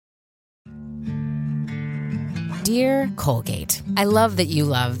Dear Colgate, I love that you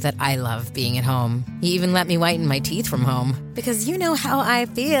love that I love being at home. You even let me whiten my teeth from home. Because you know how I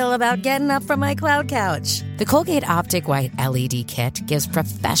feel about getting up from my cloud couch. The Colgate Optic White LED Kit gives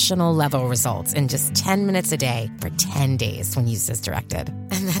professional-level results in just 10 minutes a day for 10 days when used as directed.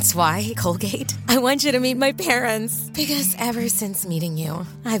 And that's why, Colgate, I want you to meet my parents. Because ever since meeting you,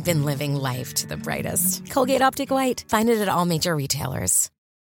 I've been living life to the brightest. Colgate Optic White. Find it at all major retailers.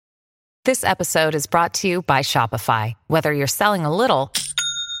 This episode is brought to you by Shopify. Whether you're selling a little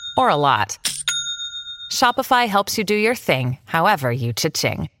or a lot, Shopify helps you do your thing, however you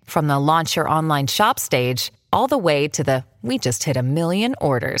cha-ching. From the launch your online shop stage, all the way to the we just hit 1 million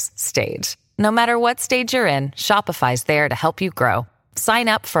orders stage. No matter what stage you're in, Shopify's there to help you grow. Sign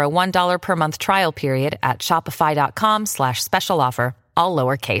up for a $1 per month trial period at shopify.com/special offer, all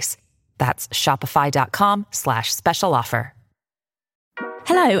lowercase. That's shopify.com/special offer.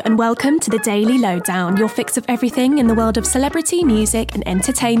 Hello and welcome to the Daily Lowdown, your fix of everything in the world of celebrity, music and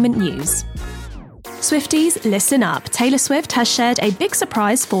entertainment news. Swifties, listen up. Taylor Swift has shared a big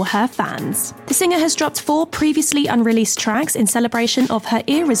surprise for her fans. The singer has dropped 4 previously unreleased tracks in celebration of her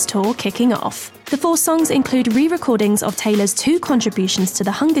Eras tour kicking off. The 4 songs include re-recordings of Taylor's 2 contributions to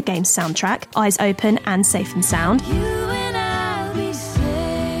the Hunger Games soundtrack, Eyes Open and Safe and Sound,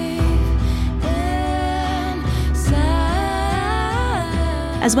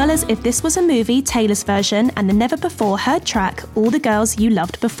 as well as If This Was a Movie, Taylor's version, and the never-before-heard track, All the Girls You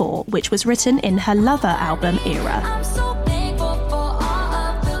Loved Before, which was written in her Lover album era.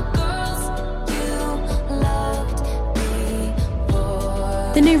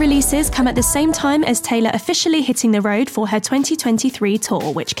 The new releases come at the same time as Taylor officially hitting the road for her 2023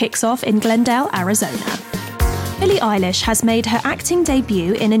 tour, which kicks off in Glendale, Arizona. Billie Eilish has made her acting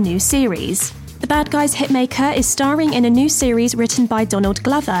debut in a new series. The Bad Guys hitmaker is starring in a new series written by Donald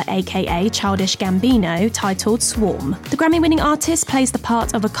Glover, aka Childish Gambino, titled Swarm. The Grammy-winning artist plays the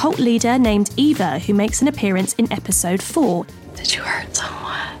part of a cult leader named Eva, who makes an appearance in episode 4. Did you hurt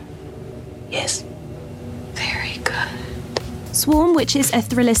someone? Yes. Very good. Swarm, which is a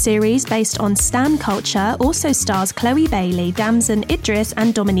thriller series based on stan culture, also stars Chloe Bailey, Damson Idris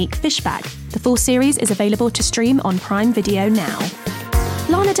and Dominique Fishback. The full series is available to stream on Prime Video now.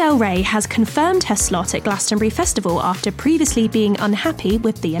 Lana Del Rey has confirmed her slot at Glastonbury Festival after previously being unhappy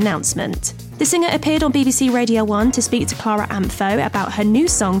with the announcement. The singer appeared on BBC Radio 1 to speak to Clara Amfo about her new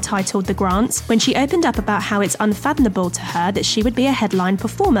song titled The Grants, when she opened up about how it's unfathomable to her that she would be a headline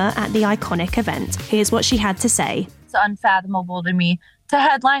performer at the iconic event. Here's what she had to say. It's unfathomable to me to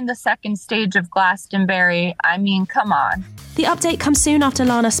headline the second stage of Glastonbury. I mean, come on. The update comes soon after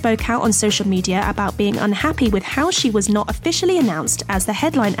Lana spoke out on social media about being unhappy with how she was not officially announced as the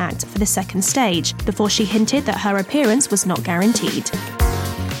headline act for the second stage, before she hinted that her appearance was not guaranteed.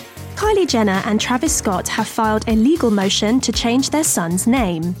 Kylie Jenner and Travis Scott have filed a legal motion to change their son's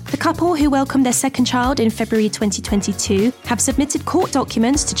name. The couple, who welcomed their second child in February 2022, have submitted court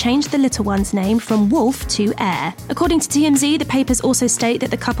documents to change the little one's name from Wolf to Air. According to TMZ, the papers also state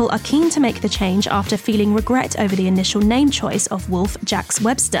that the couple are keen to make the change after feeling regret over the initial name choice of Wolf Jax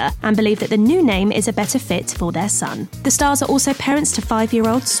Webster and believe that the new name is a better fit for their son. The stars are also parents to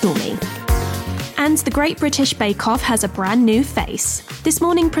 5-year-old Stormy. And the Great British Bake Off has a brand new face. This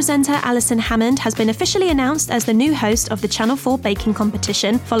morning, presenter Alison Hammond has been officially announced as the new host of the Channel 4 baking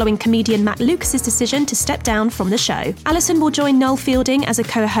competition, following comedian Matt Lucas's decision to step down from the show. Alison will join Noel Fielding as a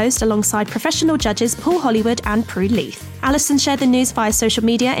co-host alongside professional judges Paul Hollywood and Prue Leith. Alison shared the news via social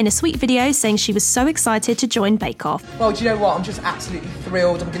media in a sweet video, saying she was so excited to join Bake Off. Well, do you know what? I'm just absolutely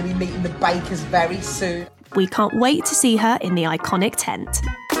thrilled. I'm going to be meeting the bakers very soon. We can't wait to see her in the iconic tent.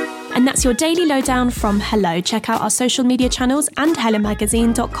 And that's your Daily Lowdown from Hello. Check out our social media channels and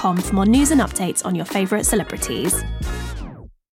hellomagazine.com for more news and updates on your favourite celebrities.